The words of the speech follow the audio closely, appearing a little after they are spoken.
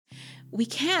we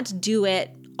can't do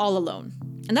it all alone.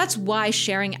 And that's why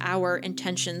sharing our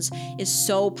intentions is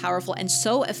so powerful and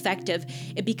so effective,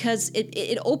 because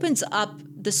it opens up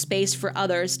the space for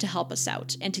others to help us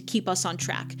out and to keep us on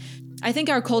track. I think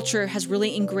our culture has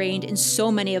really ingrained in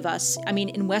so many of us,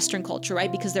 in Western culture,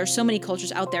 right? Because there are so many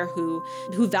cultures out there who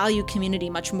value community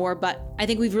much more. But I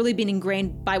think we've really been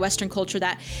ingrained by Western culture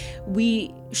that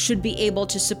we should be able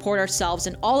to support ourselves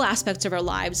in all aspects of our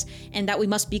lives, and that we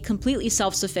must be completely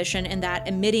self-sufficient, and that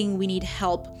admitting we need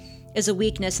help is a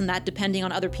weakness, and that depending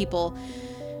on other people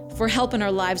for help in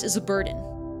our lives is a burden.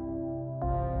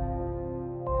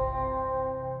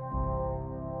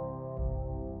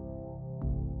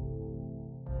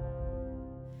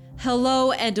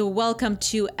 Hello and welcome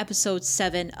to episode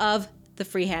 7 of the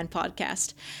Freehand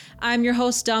Podcast. I'm your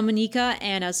host, Dominika,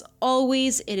 and as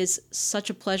always, it is such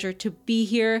a pleasure to be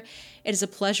here. It is a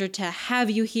pleasure to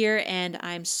have you here, and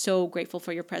I'm so grateful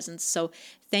for your presence. So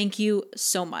thank you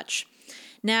so much.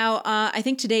 Now, I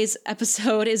think today's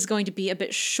episode is going to be a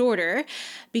bit shorter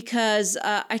because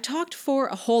I talked for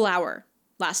a whole hour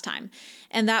last time,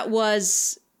 and that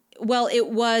was... Well, it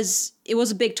was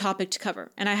a big topic to cover,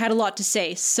 and I had a lot to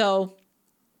say. So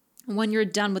when you're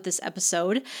done with this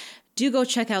episode, do go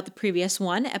check out the previous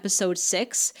one, episode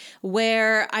 6,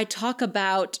 where I talk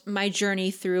about my journey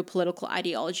through political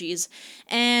ideologies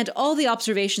and all the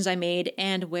observations I made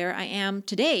and where I am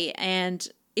today. And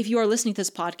if you are listening to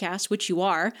this podcast, which you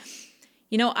are,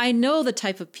 I know the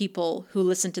type of people who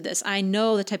listen to this. I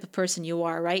know the type of person you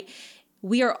are, right?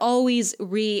 We are always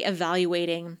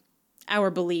reevaluating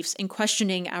our beliefs and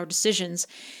questioning our decisions.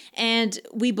 And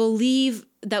we believe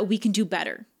that we can do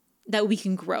better, that we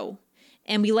can grow.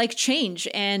 And we like change.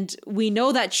 And we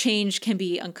know that change can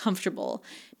be uncomfortable,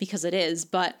 because it is,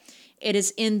 but it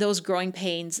is in those growing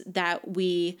pains that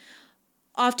we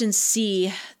often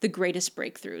see the greatest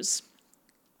breakthroughs.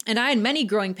 And I had many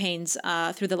growing pains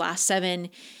through the last 7-8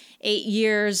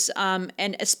 years,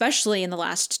 and especially in the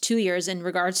last 2 years in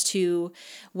regards to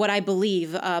what I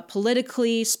believe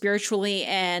politically, spiritually,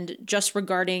 and just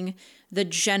regarding the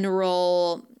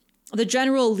general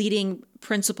leading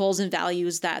principles and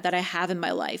values that I have in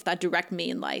my life, that direct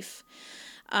me in life.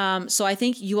 So I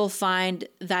think you will find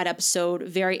that episode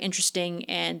very interesting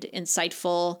and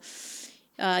insightful.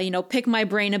 Pick my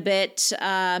brain a bit.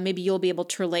 Maybe you'll be able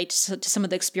to relate to some of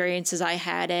the experiences I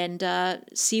had, and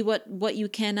see what you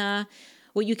can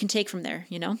take from there.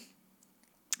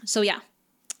 So yeah.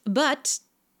 But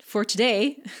for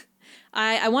today,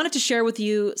 I wanted to share with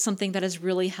you something that has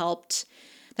really helped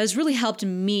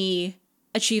me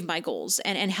achieve my goals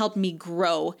and helped me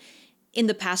grow in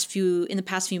the past few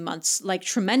months, like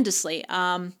tremendously.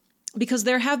 Because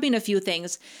there have been a few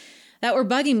things that were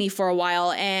bugging me for a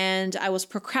while, and I was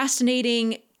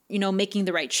procrastinating, making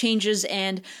the right changes.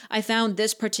 And I found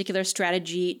this particular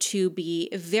strategy to be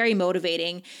very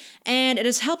motivating, and it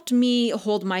has helped me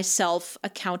hold myself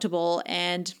accountable,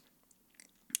 and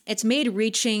it's made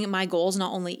reaching my goals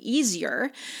not only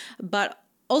easier, but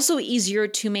also easier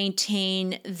to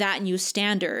maintain that new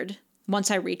standard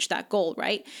once I reach that goal,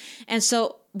 right? And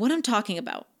so what I'm talking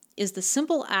about is the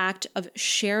simple act of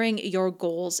sharing your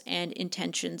goals and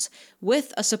intentions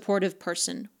with a supportive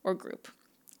person or group.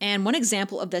 And one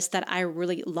example of this that I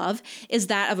really love is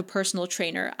that of a personal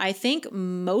trainer. I think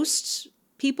most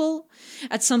people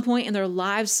at some point in their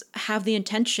lives have the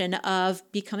intention of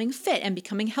becoming fit and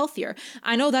becoming healthier.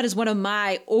 I know that is one of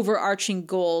my overarching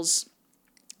goals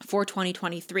for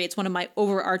 2023. It's one of my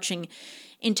overarching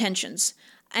intentions.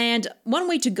 And one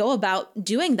way to go about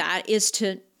doing that is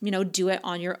to do it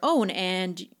on your own.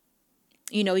 And,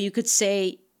 you could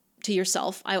say to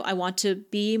yourself, I want to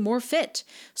be more fit.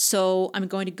 So I'm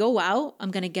going to go out,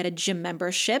 I'm going to get a gym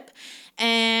membership,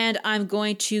 and I'm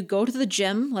going to go to the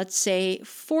gym, let's say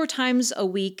 4 times a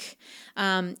week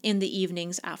in the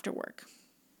evenings after work.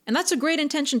 And that's a great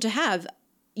intention to have,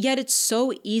 yet it's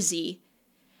so easy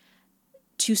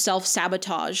to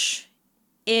self-sabotage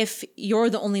if you're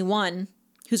the only one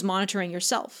who's monitoring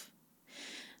yourself.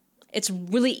 It's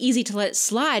really easy to let it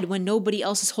slide when nobody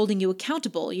else is holding you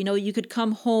accountable. You could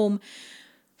come home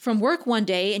from work one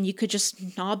day and you could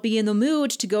just not be in the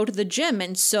mood to go to the gym.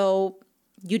 And so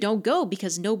you don't go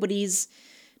because nobody's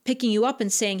picking you up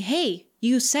and saying, hey,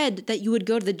 you said that you would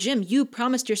go to the gym. You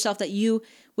promised yourself that you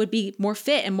would be more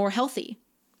fit and more healthy.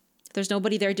 If there's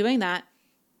nobody there doing that,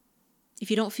 if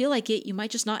you don't feel like it, you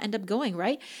might just not end up going,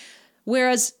 right?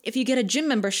 Whereas if you get a gym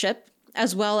membership,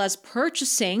 as well as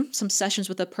purchasing some sessions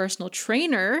with a personal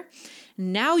trainer,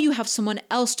 now you have someone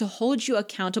else to hold you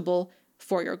accountable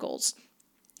for your goals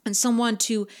and someone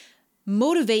to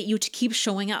motivate you to keep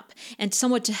showing up and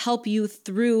somewhat to help you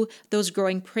through those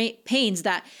growing pains,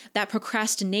 that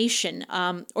procrastination,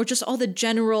 or just all the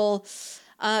general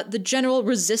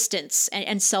resistance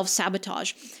and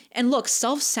self-sabotage. And look,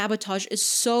 self-sabotage is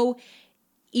so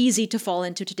easy to fall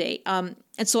into today. And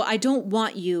so I don't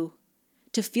want you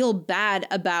to feel bad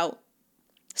about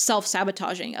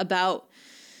self-sabotaging, about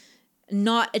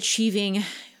not achieving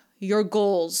your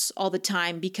goals all the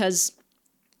time, because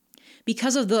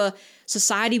of the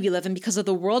society we live in, because of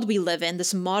the world we live in,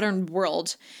 this modern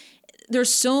world.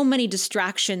 There's so many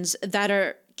distractions that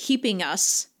are keeping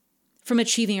us from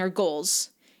achieving our goals,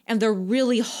 and they're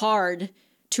really hard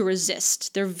to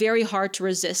resist. They're very hard to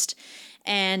resist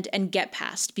and get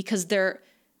past, because they're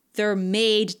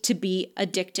made to be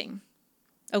addicting.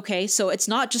 Okay, so it's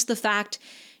not just the fact,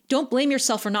 don't blame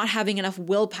yourself for not having enough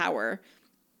willpower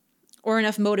or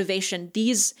enough motivation.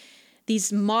 This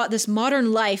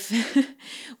modern life,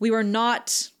 we were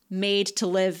not made to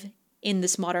live in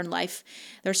this modern life.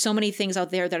 There's so many things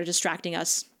out there that are distracting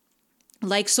us,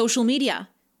 like social media.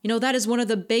 That is one of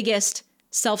the biggest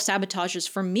self-sabotages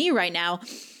for me right now.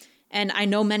 And I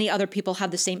know many other people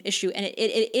have the same issue. And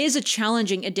it is a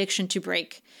challenging addiction to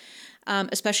break,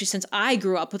 especially since I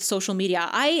grew up with social media.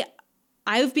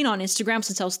 I've been on Instagram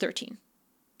since I was 13,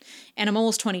 and I'm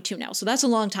almost 22 now. So that's a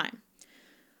long time.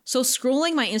 So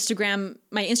scrolling my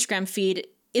Instagram feed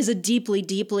is a deeply,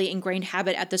 deeply ingrained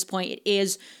habit at this point. It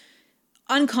is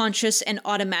unconscious and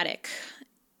automatic.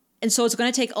 And so it's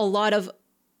going to take a lot of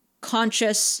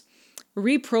conscious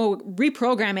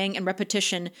reprogramming and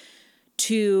repetition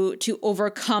to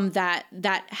overcome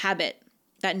that habit,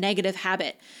 that negative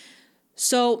habit.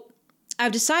 So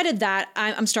I've decided that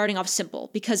I'm starting off simple,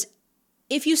 because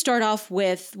if you start off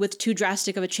with too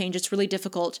drastic of a change, it's really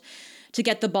difficult to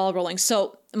get the ball rolling.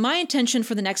 So my intention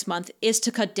for the next month is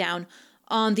to cut down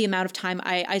on the amount of time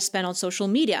I spend on social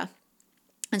media.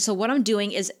 And so what I'm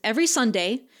doing is every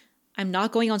Sunday, I'm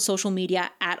not going on social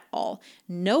media at all.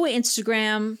 No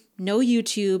Instagram, no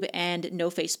YouTube, and no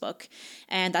Facebook.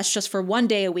 And that's just for one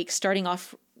day a week, starting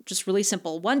off just really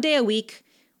simple. One day a week,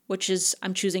 which is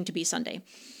I'm choosing to be Sunday.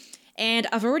 And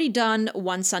I've already done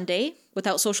one Sunday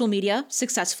without social media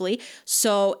successfully.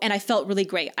 And I felt really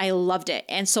great. I loved it.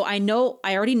 And so I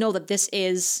already know that this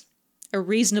is a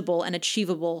reasonable and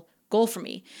achievable goal for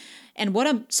me. And what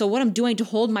I'm doing to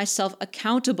hold myself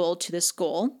accountable to this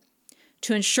goal,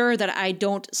 to ensure that I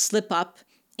don't slip up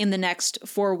in the next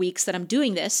 4 weeks that I'm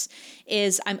doing this,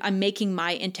 is I'm making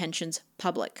my intentions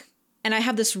public. And I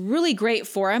have this really great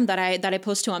forum that I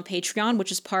post to on Patreon,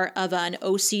 which is part of an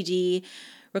OCD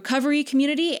recovery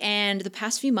community. And the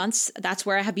past few months, that's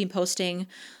where I have been posting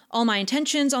all my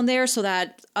intentions on there so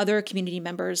that other community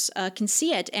members can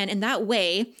see it. And in that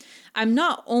way, I'm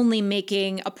not only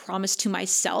making a promise to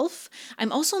myself,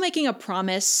 I'm also making a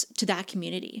promise to that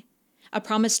community, a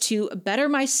promise to better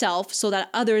myself so that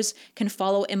others can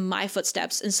follow in my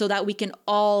footsteps, and so that we can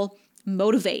all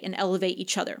motivate and elevate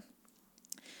each other.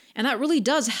 And that really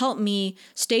does help me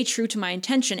stay true to my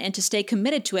intention and to stay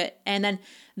committed to it. And then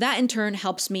that in turn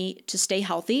helps me to stay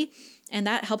healthy. And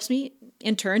that helps me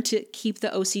in turn to keep the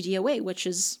OCD away, which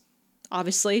is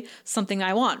obviously something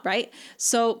I want, right?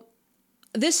 So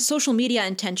this social media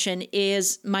intention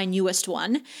is my newest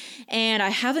one, and I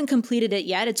haven't completed it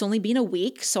yet. It's only been a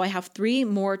week, so I have 3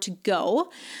 more to go.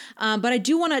 But I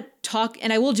do want to talk,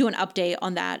 and I will do an update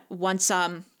on that once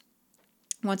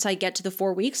I get to the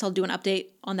 4 weeks. I'll do an update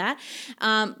on that.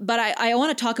 But I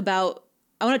want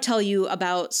to tell you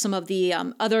about some of the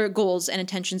other goals and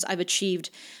intentions I've achieved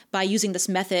by using this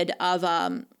method of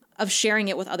sharing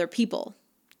it with other people,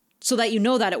 so that you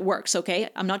know that it works. Okay,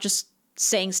 I'm not just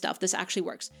saying stuff. This actually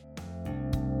works.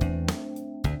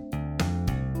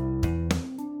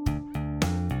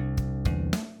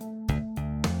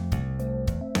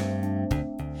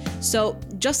 So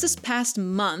just this past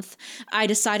month, I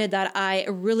decided that I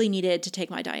really needed to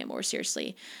take my diet more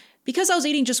seriously, because I was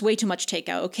eating just way too much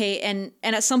takeout. Okay. And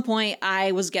at some point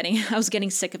I was getting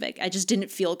sick of it. I just didn't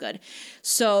feel good.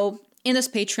 So in this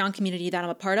Patreon community that I'm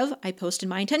a part of, I posted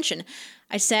my intention.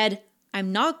 I said,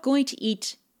 I'm not going to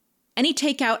eat any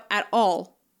takeout at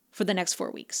all for the next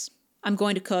 4 weeks. I'm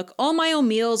going to cook all my own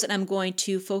meals, and I'm going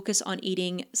to focus on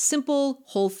eating simple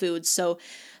whole foods. So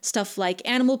stuff like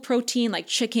animal protein, like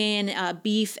chicken,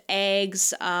 beef,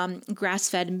 eggs,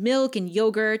 grass-fed milk and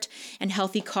yogurt, and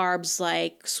healthy carbs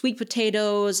like sweet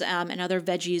potatoes and other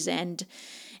veggies, and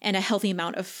a healthy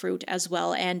amount of fruit as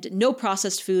well. And no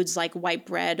processed foods like white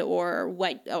bread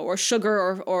or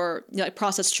sugar or like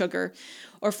processed sugar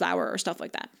or flour or stuff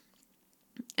like that.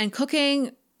 And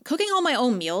cooking all my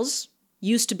own meals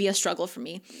used to be a struggle for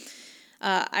me.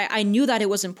 I knew that it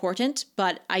was important,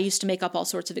 but I used to make up all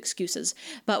sorts of excuses.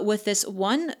 But with this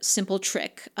one simple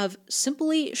trick of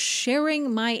simply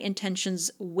sharing my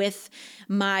intentions with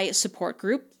my support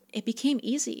group, it became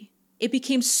easy. It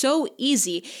became so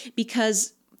easy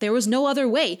because there was no other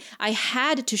way. I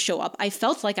had to show up. I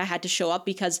felt like I had to show up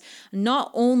because not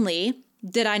only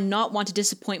did I not want to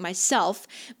disappoint myself,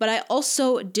 but I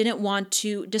also didn't want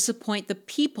to disappoint the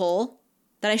people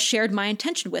that I shared my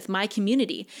intention with, my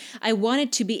community. I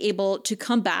wanted to be able to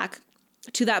come back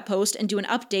to that post and do an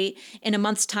update in a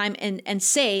month's time and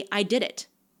say, I did it.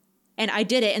 And I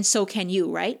did it, and so can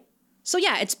you, right? So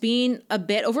yeah, it's been a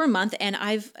bit over a month and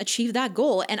I've achieved that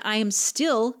goal, and I am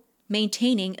still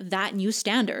maintaining that new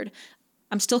standard.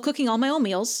 I'm still cooking all my own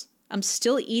meals. I'm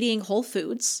still eating whole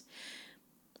foods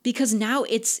because now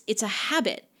it's a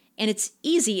habit. And it's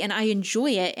easy and I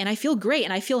enjoy it and I feel great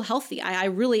and I feel healthy. I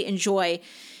really enjoy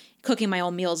cooking my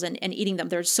own meals and eating them.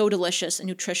 They're so delicious and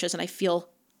nutritious and I feel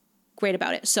great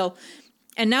about it. So,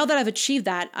 and now that I've achieved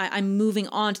that, I'm moving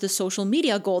on to the social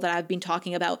media goal that I've been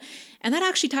talking about. And that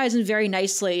actually ties in very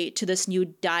nicely to this new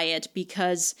diet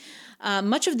because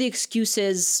much of the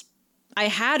excuses I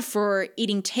had for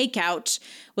eating takeout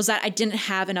was that I didn't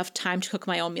have enough time to cook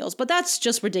my own meals. But that's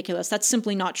just ridiculous. That's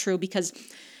simply not true because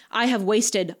I have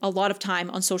wasted a lot of time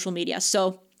on social media.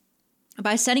 So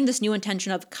by setting this new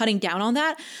intention of cutting down on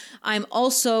that, I'm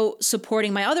also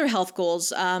supporting my other health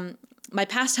goals, my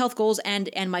past health goals and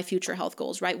my future health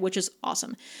goals, right? Which is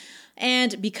awesome.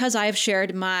 And because I have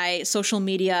shared my social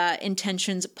media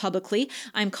intentions publicly,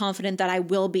 I'm confident that I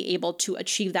will be able to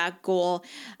achieve that goal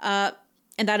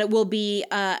and that it will be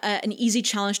an easy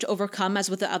challenge to overcome as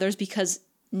with the others because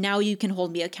now you can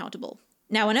hold me accountable.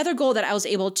 Now, another goal that I was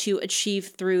able to achieve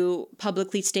through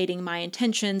publicly stating my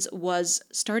intentions was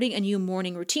starting a new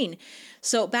morning routine.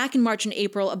 So back in March and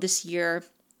April of this year,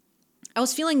 I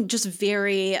was feeling just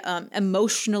very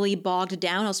emotionally bogged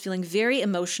down. I was feeling very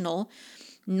emotional,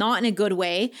 not in a good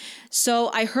way. So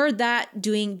I heard that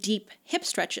doing deep hip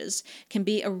stretches can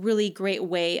be a really great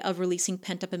way of releasing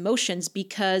pent-up emotions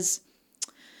because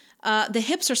the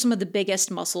hips are some of the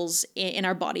biggest muscles in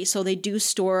our body, so they do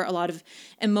store a lot of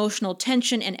emotional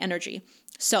tension and energy.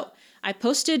 So I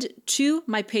posted to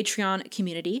my Patreon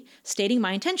community stating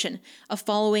my intention of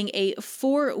following a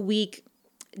 4-week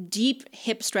deep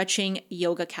hip stretching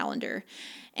yoga calendar.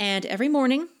 And every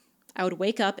morning, I would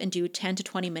wake up and do 10 to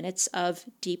 20 minutes of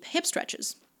deep hip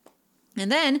stretches. And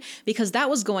then, because that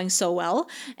was going so well,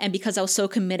 and because I was so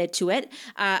committed to it,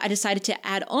 I decided to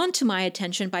add on to my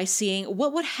attention by seeing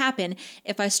what would happen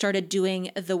if I started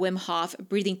doing the Wim Hof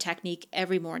breathing technique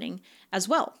every morning as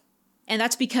well. And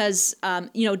that's because,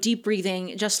 deep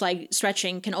breathing, just like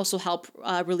stretching, can also help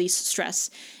release stress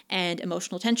and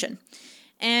emotional tension.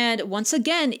 And once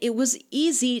again, it was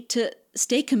easy to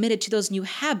stay committed to those new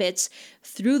habits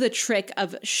through the trick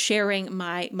of sharing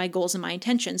my goals and my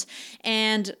intentions.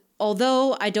 And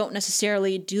although I don't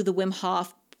necessarily do the Wim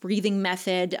Hof breathing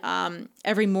method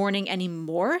every morning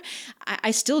anymore,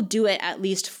 I still do it at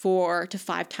least 4 to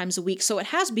 5 times a week. So it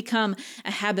has become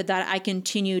a habit that I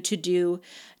continue to do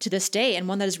to this day and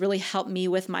one that has really helped me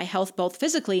with my health, both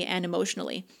physically and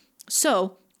emotionally.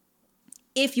 So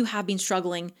if you have been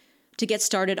struggling to get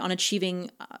started on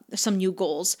achieving some new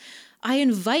goals, I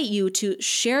invite you to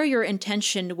share your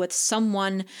intention with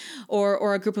someone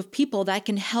or a group of people that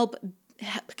can help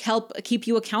keep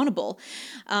you accountable.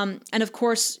 And of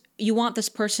course, you want this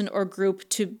person or group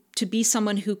to be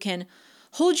someone who can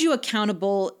hold you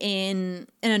accountable in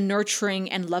a nurturing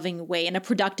and loving way, in a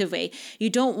productive way. You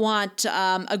don't want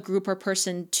a group or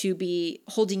person to be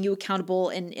holding you accountable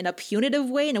in a punitive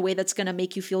way, in a way that's going to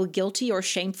make you feel guilty or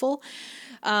shameful.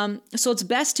 So it's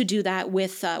best to do that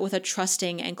with a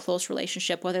trusting and close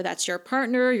relationship, whether that's your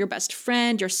partner, your best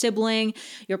friend, your sibling,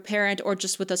 your parent, or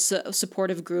just with a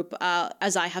supportive group,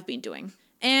 as I have been doing.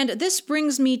 And this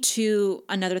brings me to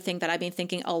another thing that I've been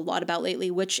thinking a lot about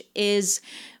lately, which is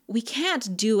we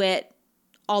can't do it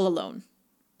all alone.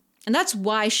 And that's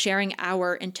why sharing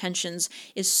our intentions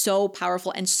is so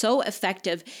powerful and so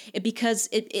effective, because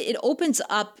it opens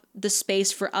up the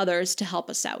space for others to help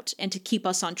us out and to keep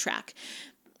us on track.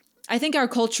 I think our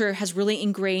culture has really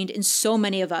ingrained in so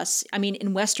many of us,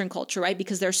 in Western culture, right?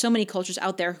 Because there are so many cultures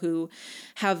out there who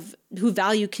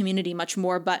value community much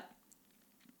more, but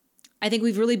I think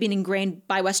we've really been ingrained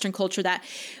by Western culture that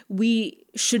we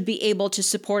should be able to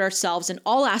support ourselves in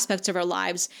all aspects of our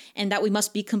lives, and that we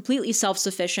must be completely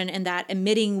self-sufficient, and that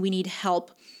admitting we need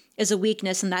help is a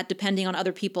weakness, and that depending on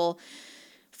other people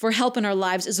for help in our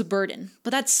lives is a burden. But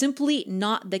that's simply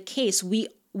not the case. We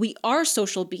we are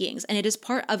social beings, and it is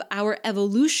part of our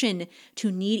evolution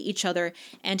to need each other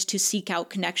and to seek out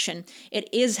connection. It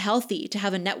is healthy to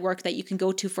have a network that you can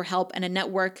go to for help and a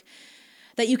network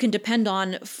that you can depend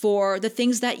on for the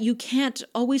things that you can't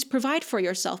always provide for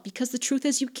yourself, because the truth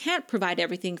is you can't provide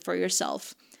everything for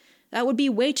yourself. That would be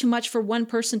way too much for one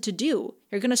person to do.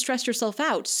 You're going to stress yourself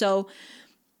out. So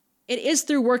it is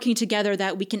through working together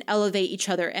that we can elevate each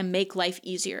other and make life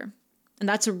easier. And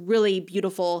that's a really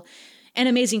beautiful and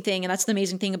amazing thing. And that's the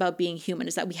amazing thing about being human,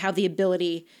 is that we have the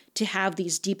ability to have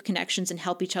these deep connections and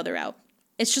help each other out.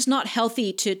 It's just not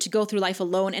healthy to go through life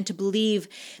alone and to believe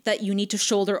that you need to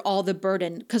shoulder all the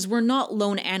burden, because we're not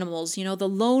lone animals. You know, the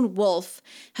lone wolf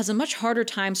has a much harder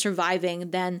time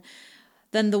surviving than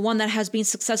the one that has been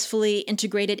successfully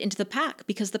integrated into the pack,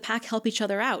 because the pack help each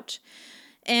other out.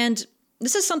 And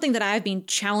this is something that I've been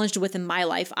challenged with in my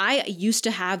life. I used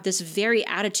to have this very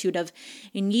attitude of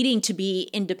needing to be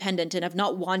independent and of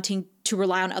not wanting to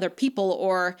rely on other people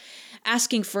or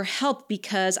asking for help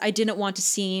because I didn't want to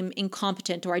seem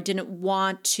incompetent, or I didn't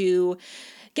want to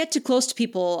get too close to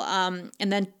people and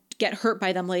then get hurt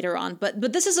by them later on.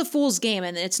 But this is a fool's game,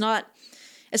 and it's not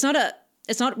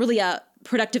really a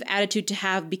productive attitude to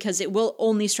have, because it will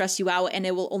only stress you out and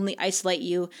it will only isolate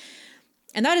you.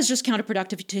 And that is just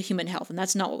counterproductive to human health, and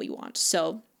that's not what we want.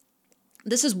 So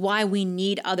this is why we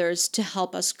need others to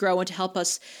help us grow and to help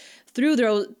us through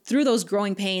those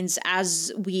growing pains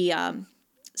as we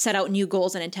set out new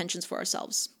goals and intentions for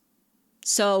ourselves.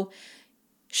 So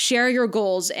share your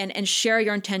goals and share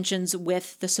your intentions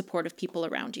with the supportive people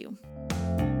around you.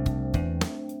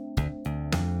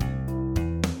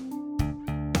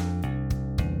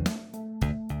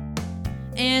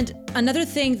 And another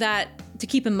thing to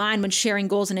keep in mind when sharing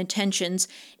goals and intentions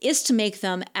is to make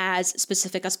them as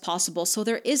specific as possible, so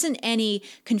there isn't any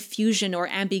confusion or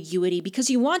ambiguity, because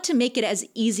you want to make it as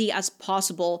easy as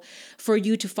possible for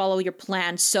you to follow your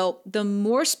plan. So the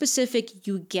more specific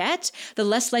you get, the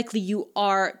less likely you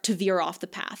are to veer off the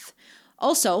path.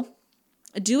 Also,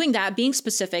 doing that, being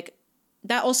specific,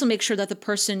 that also makes sure that the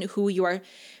person who you are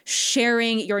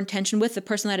sharing your intention with, the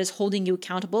person that is holding you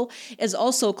accountable, is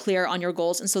also clear on your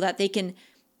goals, and so that they can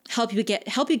help you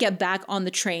get back on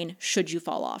the train should you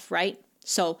fall off, right?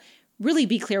 So really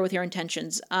be clear with your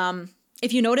intentions.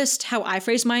 If you noticed how I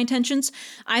phrased my intentions,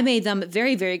 I made them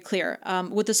very, very clear.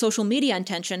 With the social media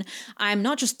intention, I'm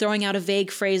not just throwing out a vague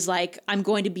phrase like, I'm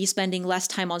going to be spending less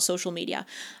time on social media.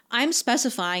 I'm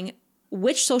specifying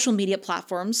which social media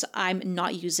platforms I'm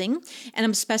not using, and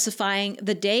I'm specifying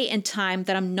the day and time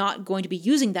that I'm not going to be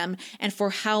using them and for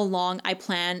how long I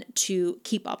plan to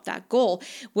keep up that goal,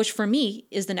 which for me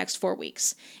is the next 4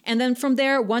 weeks. And then from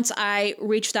there, once I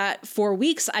reach that 4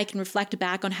 weeks, I can reflect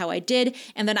back on how I did,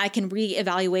 and then I can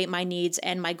reevaluate my needs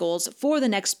and my goals for the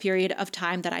next period of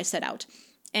time that I set out.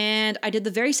 And I did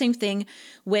the very same thing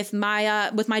with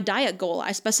my diet goal.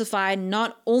 I specified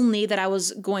not only that I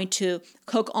was going to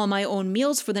cook all my own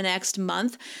meals for the next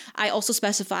month, I also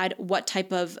specified what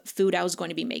type of food I was going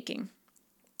to be making.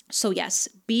 So yes,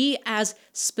 be as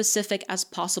specific as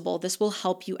possible. This will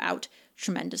help you out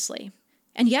tremendously.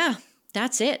 And yeah,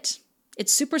 that's it.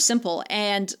 It's super simple.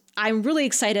 And I'm really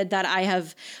excited that I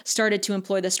have started to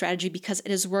employ this strategy, because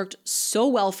it has worked so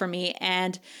well for me.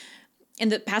 And in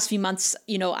the past few months,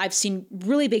 I've seen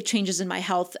really big changes in my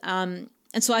health. And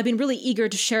so I've been really eager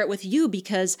to share it with you,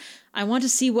 because I want to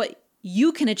see what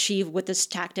you can achieve with this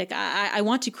tactic. I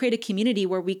want to create a community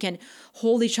where we can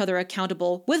hold each other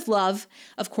accountable with love,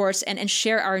 of course, and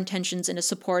share our intentions in a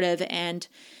supportive and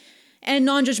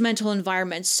non-judgmental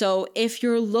environment. So if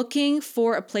you're looking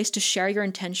for a place to share your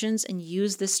intentions and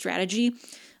use this strategy,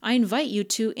 I invite you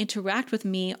to interact with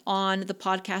me on the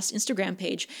podcast Instagram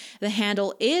page. The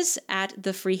handle is at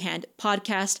the Freehand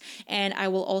Podcast, and I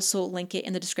will also link it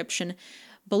in the description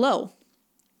below.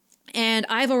 And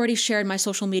I've already shared my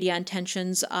social media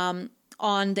intentions on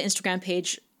the Instagram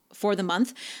page for the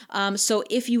month. So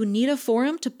if you need a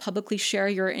forum to publicly share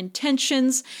your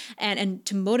intentions and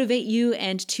to motivate you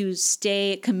and to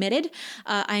stay committed,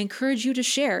 I encourage you to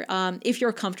share. If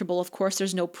you're comfortable, of course,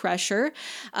 there's no pressure,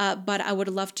 but I would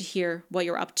love to hear what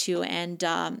you're up to and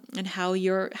how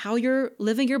you're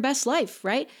living your best life,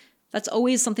 right? That's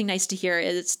always something nice to hear,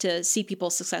 is to see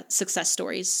people's success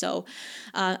stories. So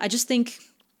I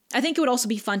think it would also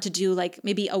be fun to do like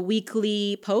maybe a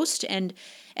weekly post and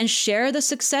share the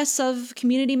success of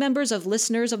community members, of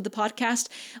listeners of the podcast.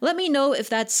 Let me know if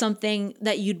that's something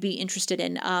that you'd be interested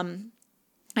in.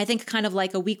 I think kind of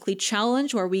like a weekly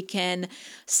challenge where we can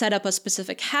set up a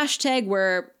specific hashtag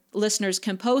where listeners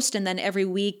can post, and then every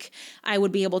week I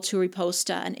would be able to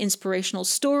repost an inspirational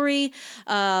story,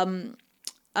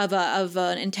 of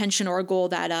an intention or a goal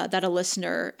that a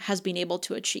listener has been able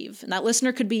to achieve. And that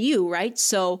listener could be you, right?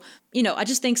 So, I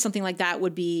just think something like that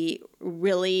would be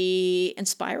really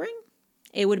inspiring.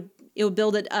 It would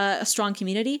build a strong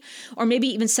community, or maybe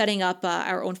even setting up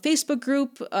our own Facebook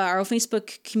group, our own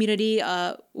Facebook community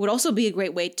would also be a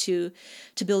great way to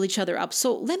build each other up.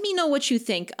 So let me know what you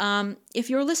think. If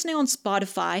you're listening on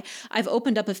Spotify, I've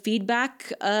opened up a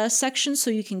feedback section so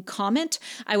you can comment.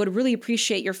 I would really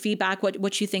appreciate your feedback,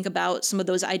 what you think about some of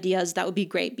those ideas. That would be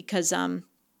great because, I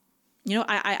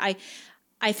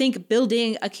think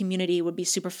building a community would be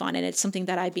super fun, and it's something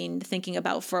that I've been thinking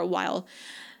about for a while.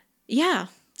 Yeah.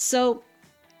 So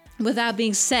with that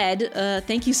being said,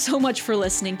 thank you so much for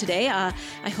listening today.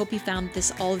 I hope you found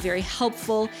this all very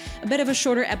helpful. A bit of a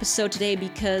shorter episode today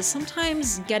because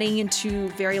sometimes getting into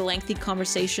very lengthy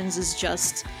conversations is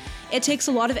it takes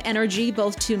a lot of energy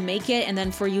both to make it and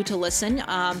then for you to listen.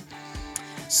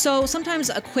 So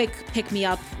sometimes a quick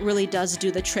pick-me-up really does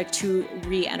do the trick to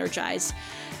re-energize.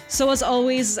 So as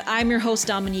always, I'm your host,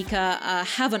 Dominika.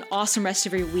 Have an awesome rest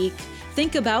of your week.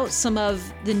 Think about some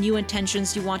of the new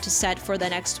intentions you want to set for the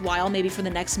next while, maybe for the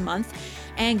next month,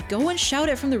 and go and shout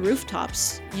it from the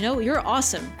rooftops. You're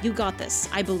awesome. You got this.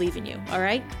 I believe in you. All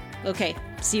right? Okay.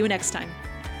 See you next time.